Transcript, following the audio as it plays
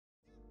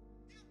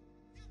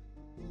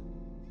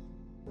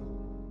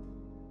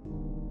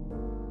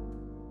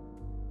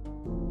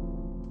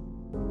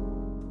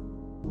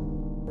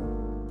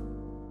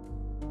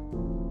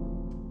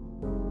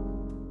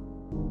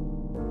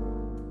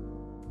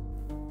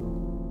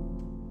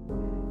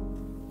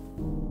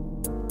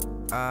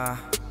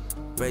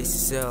Brace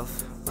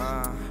yourself.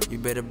 You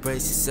better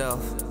brace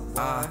yourself.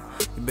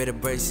 You better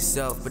brace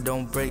yourself, but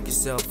don't break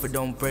yourself. But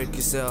don't break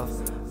yourself.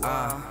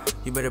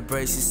 You better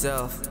brace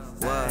yourself.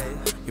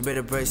 What? You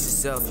better brace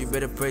yourself. You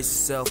better brace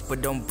yourself,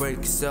 but don't break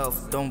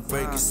yourself. Don't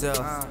break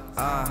yourself.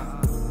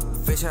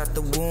 Fish out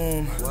the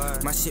womb.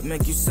 My shit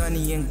make you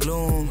sunny and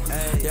gloom.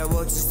 Y'all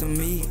roaches to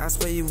me, I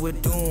swear you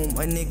would doom.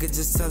 A nigga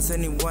just tells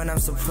anyone I'm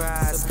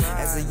surprised.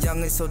 As a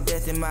youngin', so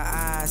death in my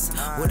eyes.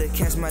 Would've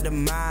catch my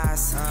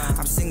demise.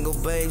 I'm single,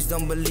 babes,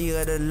 don't believe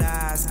her the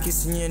lies.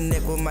 Kissing your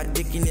neck with my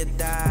dick in your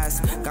thighs.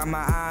 Got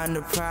my eye on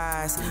the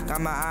prize,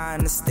 got my eye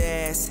on the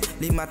stash.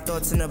 Leave my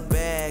thoughts in the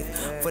bag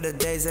for the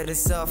days that I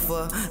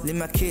suffer. Leave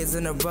my kids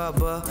in the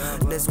rubber.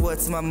 That's what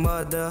to my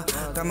mother.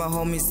 Got my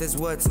homies, that's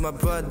what to my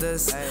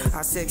brothers.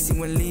 I sexy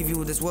when leave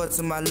you, that's what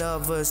to my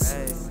lovers.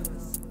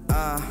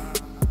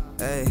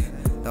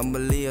 Don't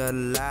believe her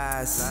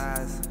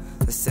lies.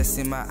 Success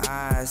in my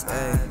eyes,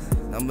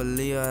 don't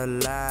believe her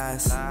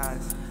lies.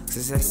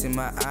 Success in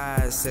my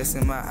eyes, sex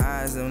in my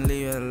eyes, don't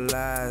believe her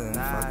lies.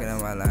 I'm fucking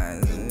up my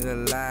lines,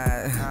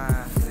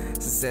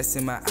 success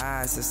in my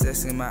eyes,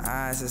 success in my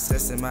eyes,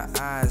 success in my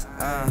eyes.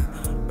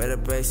 Better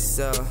brace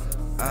yourself,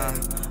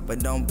 but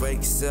don't break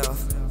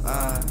yourself.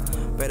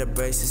 Better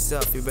brace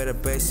yourself, you better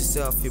brace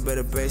yourself, you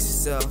better brace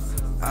yourself.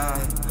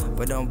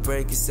 But don't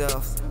break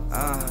yourself.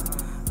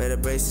 Better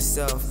brace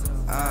yourself.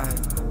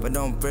 But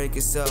don't break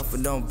yourself,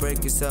 but don't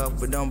break yourself,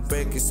 but don't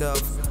break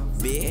yourself,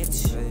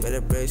 bitch.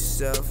 Better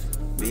brace yourself,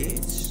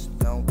 bitch.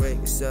 Don't break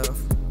yourself.